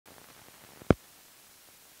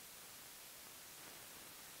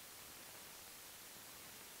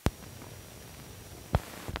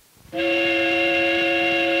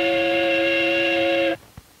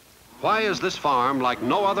Why is this farm like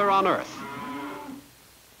no other on earth?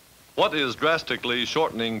 What is drastically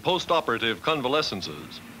shortening post-operative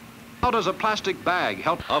convalescences? How does a plastic bag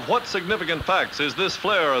help? Of what significant facts is this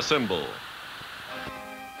flare a symbol?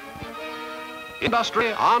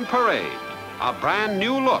 Industry on Parade, a brand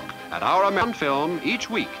new look at our American film each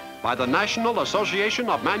week by the National Association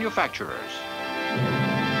of Manufacturers.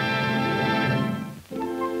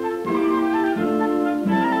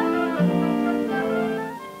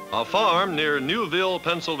 A farm near Newville,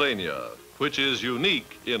 Pennsylvania, which is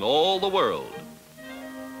unique in all the world.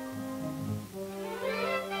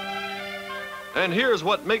 And here's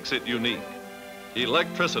what makes it unique: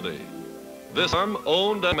 electricity. This farm,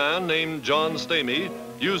 owned by a man named John Stamey,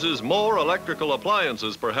 uses more electrical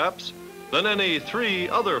appliances, perhaps, than any 3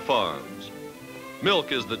 other farms.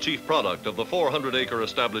 Milk is the chief product of the 400-acre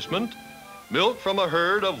establishment, milk from a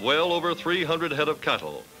herd of well over 300 head of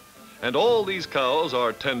cattle. And all these cows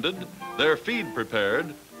are tended, their feed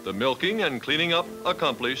prepared, the milking and cleaning up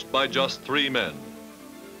accomplished by just 3 men.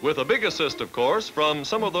 With a big assist, of course, from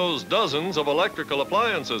some of those dozens of electrical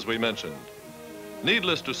appliances we mentioned.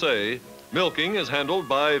 Needless to say, milking is handled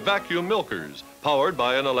by vacuum milkers, powered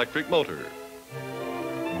by an electric motor.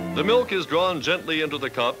 The milk is drawn gently into the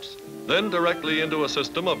cups, then directly into a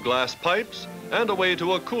system of glass pipes and away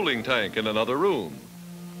to a cooling tank in another room.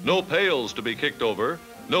 No pails to be kicked over,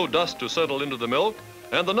 no dust to settle into the milk,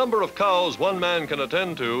 and the number of cows one man can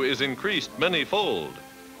attend to is increased many-fold,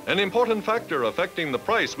 an important factor affecting the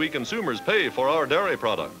price we consumers pay for our dairy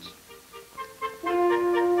products.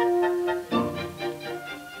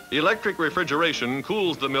 Electric refrigeration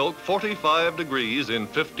cools the milk 45 degrees in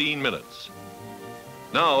 15 minutes.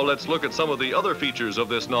 Now let's look at some of the other features of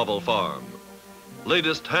this novel farm.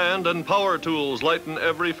 Latest hand and power tools lighten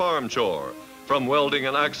every farm chore, from welding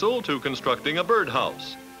an axle to constructing a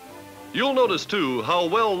birdhouse. You'll notice, too, how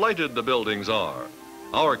well lighted the buildings are.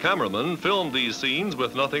 Our cameraman filmed these scenes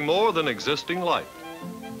with nothing more than existing light.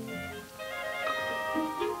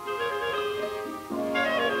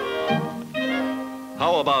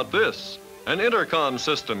 How about this? An intercom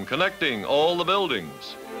system connecting all the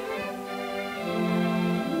buildings.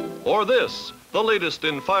 Or this, the latest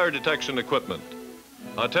in fire detection equipment.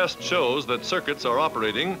 A test shows that circuits are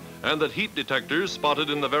operating and that heat detectors spotted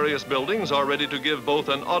in the various buildings are ready to give both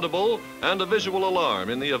an audible and a visual alarm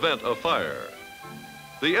in the event of fire.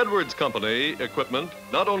 The Edwards Company equipment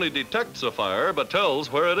not only detects a fire, but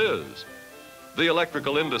tells where it is. The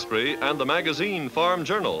electrical industry and the magazine Farm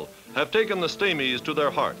Journal have taken the Stameys to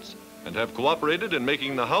their hearts and have cooperated in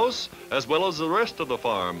making the house, as well as the rest of the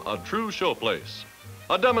farm, a true showplace.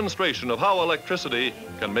 A demonstration of how electricity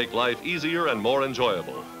can make life easier and more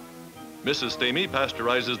enjoyable. Mrs. Stamey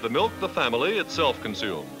pasteurizes the milk the family itself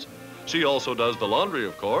consumes. She also does the laundry,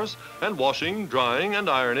 of course, and washing, drying, and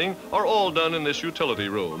ironing are all done in this utility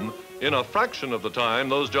room in a fraction of the time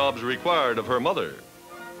those jobs required of her mother.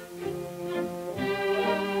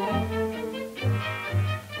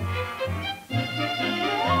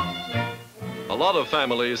 A lot of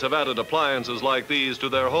families have added appliances like these to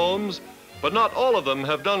their homes, but not all of them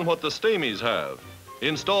have done what the Stameys have,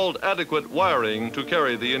 installed adequate wiring to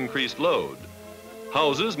carry the increased load.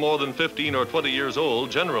 Houses more than 15 or 20 years old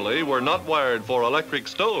generally were not wired for electric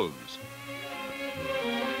stoves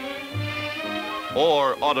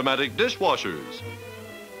or automatic dishwashers.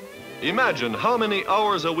 Imagine how many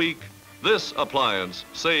hours a week this appliance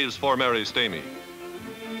saves for Mary Stamey.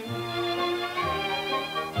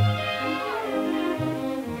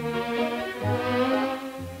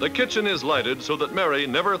 The kitchen is lighted so that Mary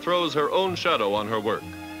never throws her own shadow on her work.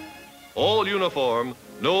 All uniform,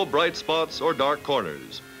 no bright spots or dark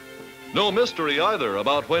corners. No mystery either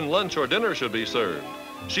about when lunch or dinner should be served.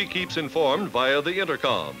 She keeps informed via the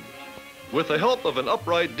intercom. With the help of an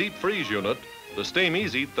upright deep freeze unit, the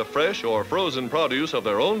Stameys eat the fresh or frozen produce of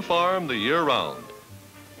their own farm the year round.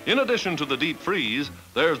 In addition to the deep freeze,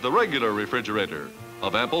 there's the regular refrigerator,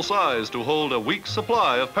 of ample size to hold a week's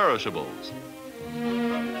supply of perishables.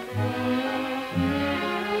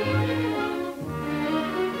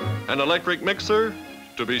 An electric mixer?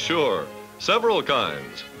 To be sure, several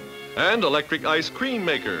kinds. And electric ice cream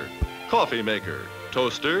maker, coffee maker,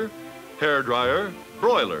 toaster, hair dryer,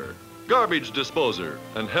 broiler, garbage disposer,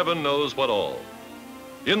 and heaven knows what all.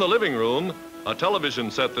 In the living room, a television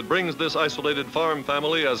set that brings this isolated farm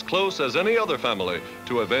family as close as any other family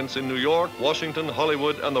to events in New York, Washington,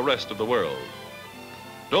 Hollywood, and the rest of the world.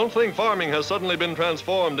 Don't think farming has suddenly been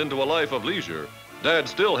transformed into a life of leisure. Dad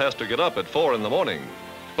still has to get up at 4 in the morning.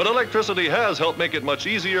 But electricity has helped make it much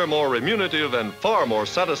easier, more remunerative, and far more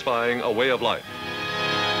satisfying a way of life.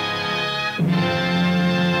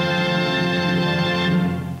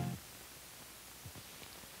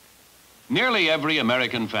 Nearly every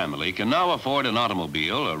American family can now afford an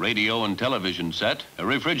automobile, a radio and television set, a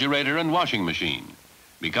refrigerator and washing machine.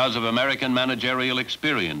 Because of American managerial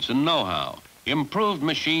experience and know-how, improved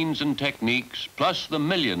machines and techniques, plus the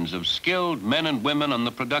millions of skilled men and women on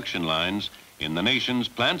the production lines in the nation's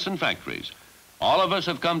plants and factories, all of us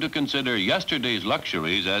have come to consider yesterday's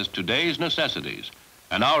luxuries as today's necessities,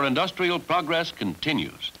 and our industrial progress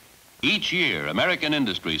continues. Each year, American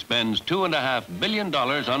industry spends $2.5 billion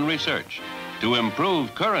on research to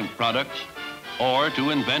improve current products or to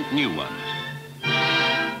invent new ones.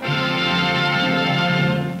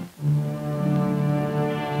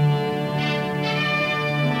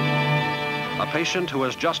 A patient who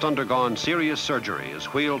has just undergone serious surgery is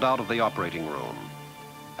wheeled out of the operating room.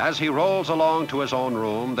 As he rolls along to his own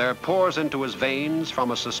room, there pours into his veins from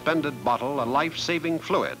a suspended bottle a life-saving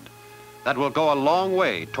fluid that will go a long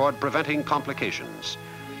way toward preventing complications.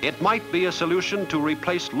 It might be a solution to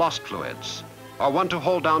replace lost fluids, or one to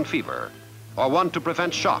hold down fever, or one to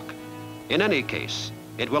prevent shock. In any case,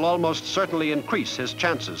 it will almost certainly increase his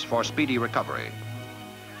chances for speedy recovery.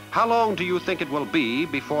 How long do you think it will be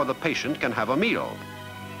before the patient can have a meal?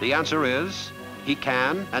 The answer is, he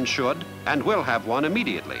can and should and will have one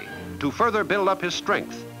immediately to further build up his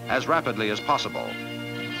strength as rapidly as possible.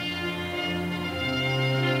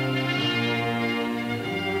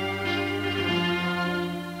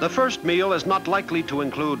 The first meal is not likely to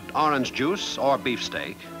include orange juice or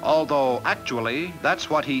beefsteak, although actually that's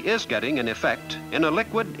what he is getting in effect in a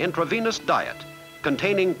liquid intravenous diet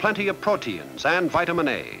containing plenty of proteins and vitamin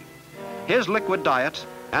A. His liquid diet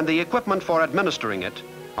and the equipment for administering it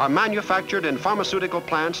are manufactured in pharmaceutical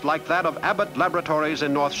plants like that of Abbott Laboratories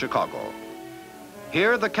in North Chicago.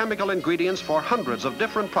 Here, the chemical ingredients for hundreds of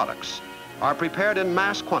different products are prepared in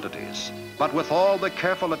mass quantities, but with all the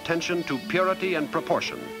careful attention to purity and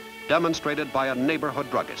proportion demonstrated by a neighborhood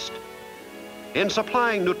druggist. In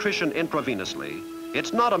supplying nutrition intravenously,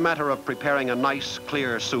 it's not a matter of preparing a nice,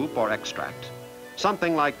 clear soup or extract.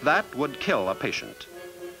 Something like that would kill a patient.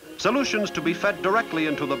 Solutions to be fed directly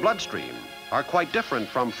into the bloodstream are quite different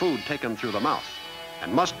from food taken through the mouth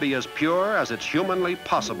and must be as pure as it's humanly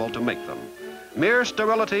possible to make them. Mere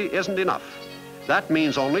sterility isn't enough. That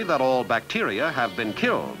means only that all bacteria have been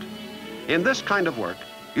killed. In this kind of work,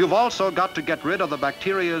 you've also got to get rid of the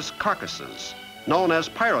bacteria's carcasses, known as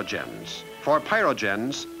pyrogens. For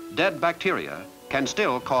pyrogens, dead bacteria can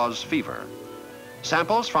still cause fever.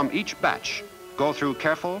 Samples from each batch go through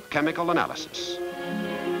careful chemical analysis.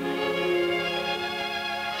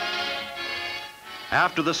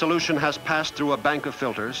 After the solution has passed through a bank of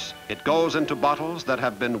filters, it goes into bottles that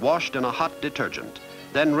have been washed in a hot detergent,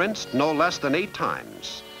 then rinsed no less than 8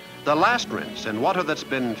 times. The last rinse in water that's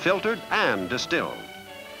been filtered and distilled.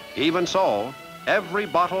 Even so, every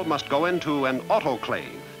bottle must go into an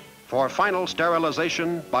autoclave for final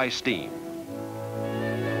sterilization by steam.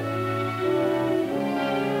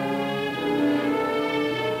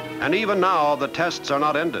 And even now, the tests are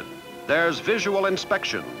not ended. There's visual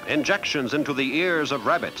inspection, injections into the ears of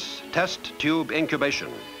rabbits, test tube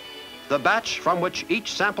incubation. The batch from which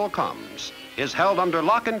each sample comes is held under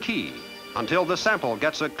lock and key until the sample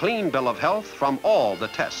gets a clean bill of health from all the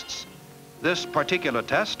tests. This particular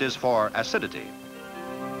test is for acidity.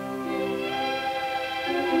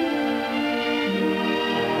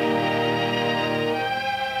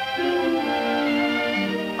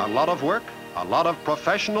 A lot of work, a lot of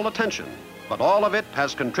professional attention, but all of it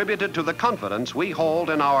has contributed to the confidence we hold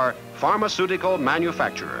in our pharmaceutical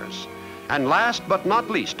manufacturers. And last but not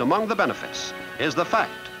least among the benefits is the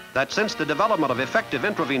fact that since the development of effective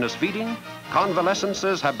intravenous feeding,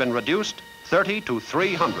 convalescences have been reduced 30 to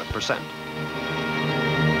 300%.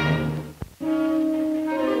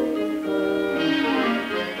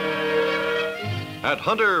 At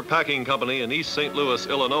Hunter Packing Company in East St. Louis,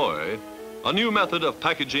 Illinois, a new method of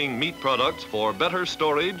packaging meat products for better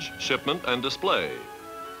storage, shipment, and display.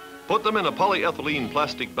 Put them in a polyethylene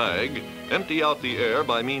plastic bag, empty out the air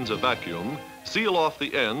by means of vacuum, seal off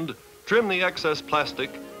the end, trim the excess plastic,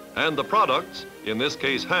 and the products, in this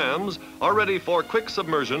case hams, are ready for quick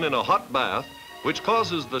submersion in a hot bath, which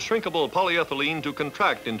causes the shrinkable polyethylene to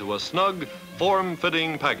contract into a snug,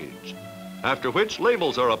 form-fitting package. After which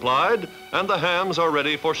labels are applied and the hams are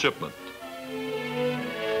ready for shipment.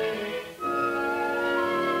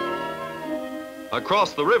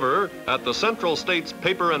 Across the river, at the Central States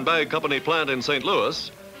Paper and Bag Company plant in St.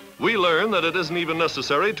 Louis, we learn that it isn't even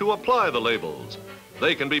necessary to apply the labels.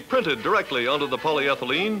 They can be printed directly onto the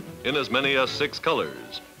polyethylene in as many as 6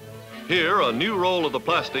 colors. Here, a new roll of the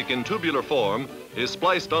plastic in tubular form is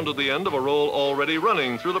spliced onto the end of a roll already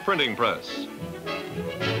running through the printing press.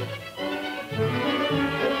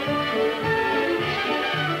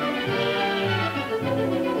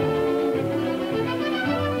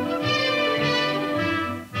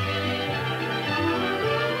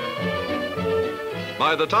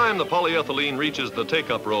 By the time the polyethylene reaches the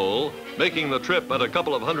take-up roll, making the trip at a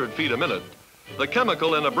couple of 100 feet a minute, the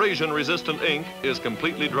chemical and abrasion-resistant ink is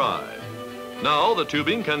completely dry. Now the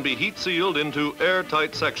tubing can be heat-sealed into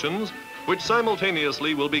airtight sections, which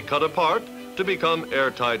simultaneously will be cut apart to become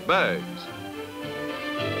airtight bags.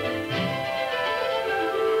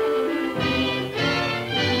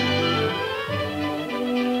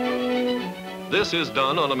 This is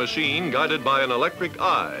done on a machine guided by an electric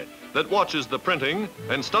eye that watches the printing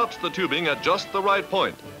and stops the tubing at just the right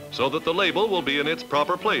point so that the label will be in its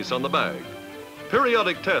proper place on the bag.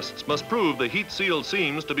 Periodic tests must prove the heat-sealed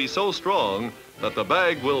seams to be so strong that the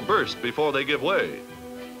bag will burst before they give way.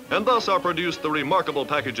 And thus are produced the remarkable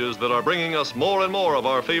packages that are bringing us more and more of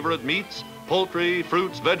our favorite meats, poultry,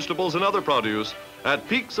 fruits, vegetables, and other produce at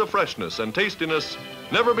peaks of freshness and tastiness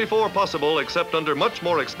never before possible except under much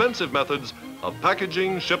more expensive methods of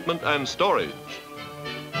packaging, shipment, and storage.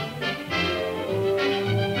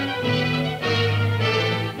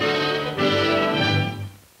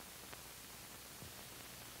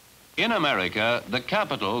 In America, the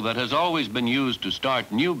capital that has always been used to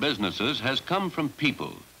start new businesses has come from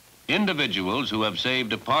people, individuals who have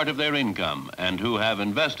saved a part of their income and who have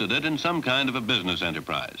invested it in some kind of a business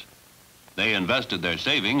enterprise. They invested their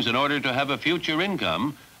savings in order to have a future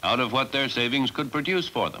income out of what their savings could produce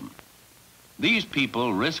for them. These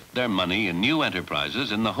people risked their money in new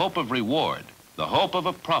enterprises in the hope of reward, the hope of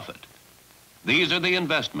a profit. These are the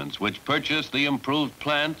investments which purchase the improved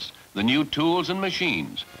plants, the new tools and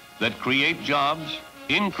machines that create jobs,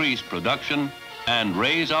 increase production, and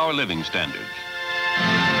raise our living standards.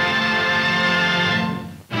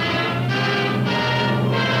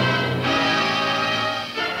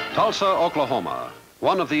 Tulsa, Oklahoma,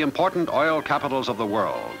 one of the important oil capitals of the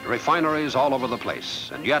world, refineries all over the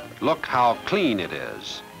place, and yet look how clean it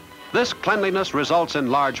is. This cleanliness results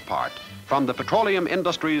in large part from the petroleum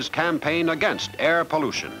industry's campaign against air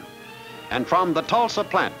pollution. And from the Tulsa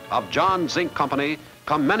plant of John Zinc Company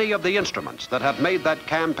come many of the instruments that have made that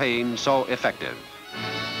campaign so effective.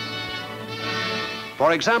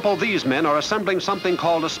 For example, these men are assembling something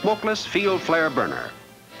called a smokeless field flare burner.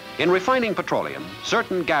 In refining petroleum,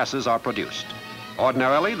 certain gases are produced.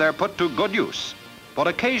 Ordinarily, they're put to good use, but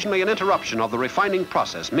occasionally an interruption of the refining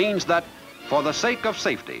process means that, for the sake of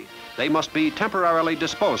safety, they must be temporarily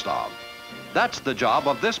disposed of. That's the job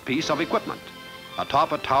of this piece of equipment.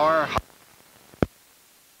 Atop a tower